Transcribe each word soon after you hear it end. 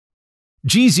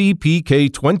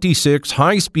GZPK26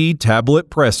 high-speed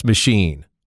tablet press machine.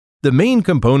 The main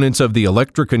components of the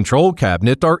electric control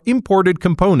cabinet are imported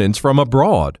components from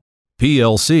abroad.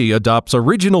 PLC adopts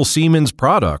original Siemens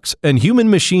products, and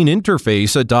human-machine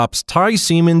interface adopts Thai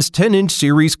Siemens 10-inch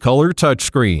series color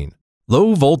touchscreen.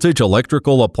 Low-voltage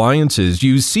electrical appliances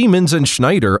use Siemens and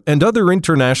Schneider and other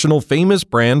international famous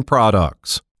brand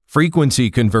products.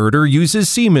 Frequency converter uses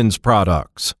Siemens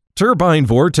products. Turbine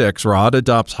vortex rod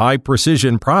adopts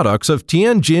high-precision products of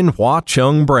Tianjin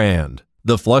Huacheng brand.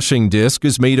 The flushing disc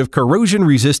is made of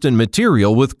corrosion-resistant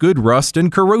material with good rust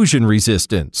and corrosion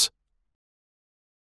resistance.